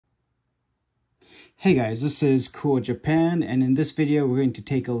Hey guys, this is Cool Japan, and in this video we're going to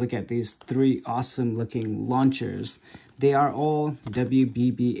take a look at these three awesome looking launchers. They are all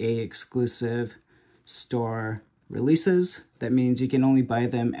WBBA exclusive store releases. That means you can only buy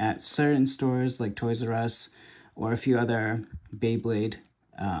them at certain stores like Toys R Us or a few other Beyblade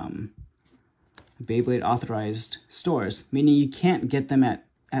authorized stores, meaning you can't get them at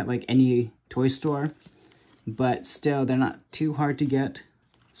like any toy store, but still they're not too hard to get.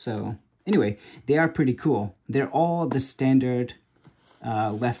 So anyway, they are pretty cool. They're all the standard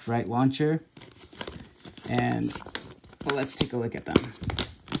left-right launcher. And well, let's take a look at them.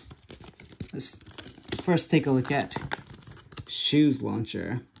 Let's first take a look at shoes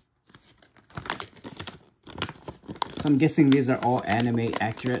launcher. So I'm guessing these are all anime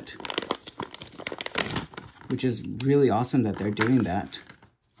accurate, which is really awesome that they're doing that.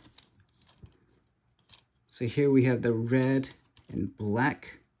 So here we have the red and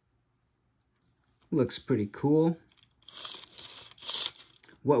black. Looks pretty cool.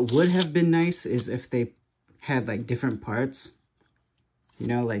 What would have been nice is if they had like different parts, you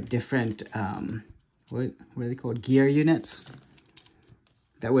know, like different, what are they called? Gear units.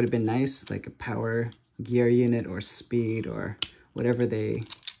 That would have been nice, like a power gear unit or speed or whatever they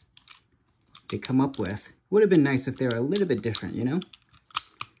come up with. Would have been nice if they were a little bit different, you know?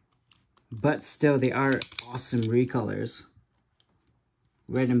 But still, they are awesome recolors.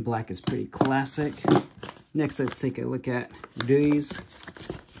 Red and black is pretty classic. Next, let's take a look at Rui's.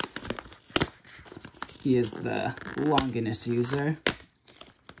 He is the Longinus user,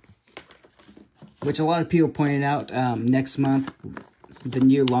 which a lot of people pointed out next month the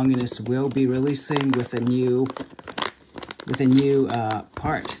new Longinus will be releasing with a new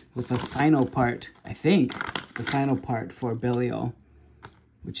part, with the final part, I think, the final part for Belial,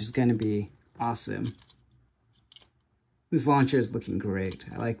 which is going to be awesome. This launcher is looking great.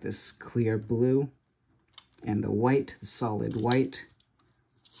 I like this clear blue and the white, the solid white.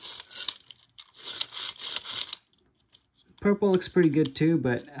 Purple looks pretty good too,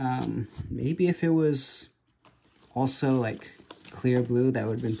 but maybe if it was also like clear blue, that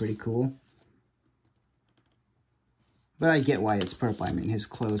would have been pretty cool. But I get why it's purple. I mean, his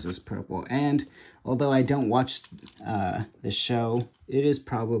clothes is purple. And although I don't watch the show, it is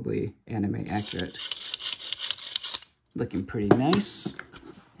probably anime accurate. Looking pretty nice.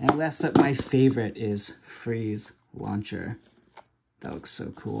 And last up, my favorite is Freeze launcher. That looks so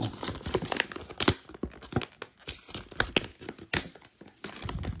cool.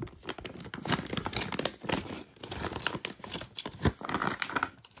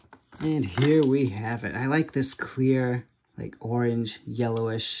 And here we have it. I like this clear, like orange,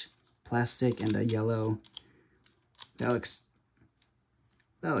 yellowish plastic and the yellow. That looks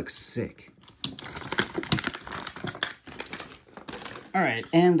sick. All right,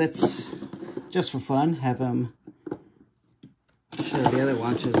 and let's, just for fun, have him show the other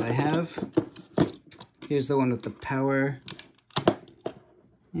launchers I have. Here's the one with the power.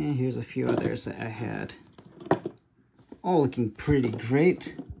 And here's a few others that I had. All looking pretty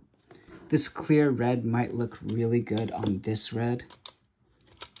great. This clear red might look really good on this red.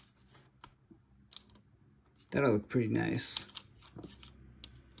 That'll look pretty nice.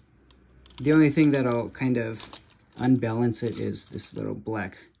 The only thing that'll kind of unbalance it is this little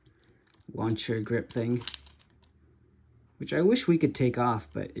black launcher grip thing, which I wish we could take off,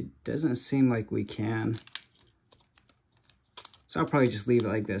 but it doesn't seem like we can. So I'll probably just leave it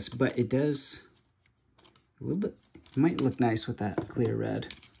like this, but it might look nice with that clear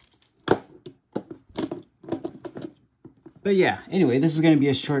red. But yeah, anyway, this is going to be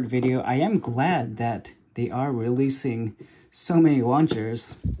a short video. I am glad that they are releasing so many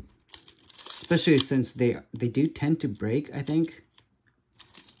launchers, especially since they do tend to break, I think.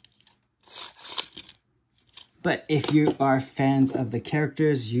 But if you are fans of the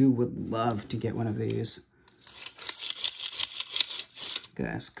characters, you would love to get one of these.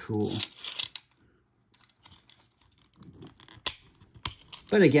 That's cool.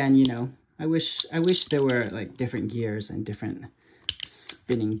 But again, you know, I wish there were like different gears and different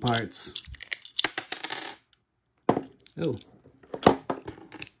spinning parts. Oh.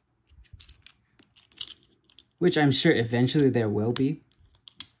 Which I'm sure eventually there will be.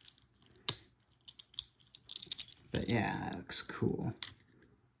 But yeah, that looks cool.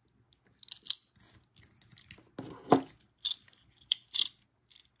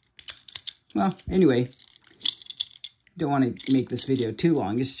 Well, anyway, don't want to make this video too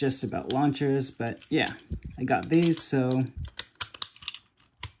long. It's just about launchers, but yeah, I got these, so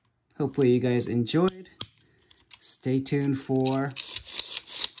hopefully you guys enjoyed. Stay tuned for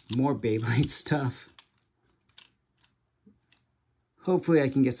more Beyblade stuff. hopefully I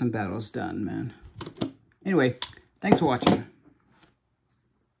can get some battles done, man. Anyway, thanks for watching.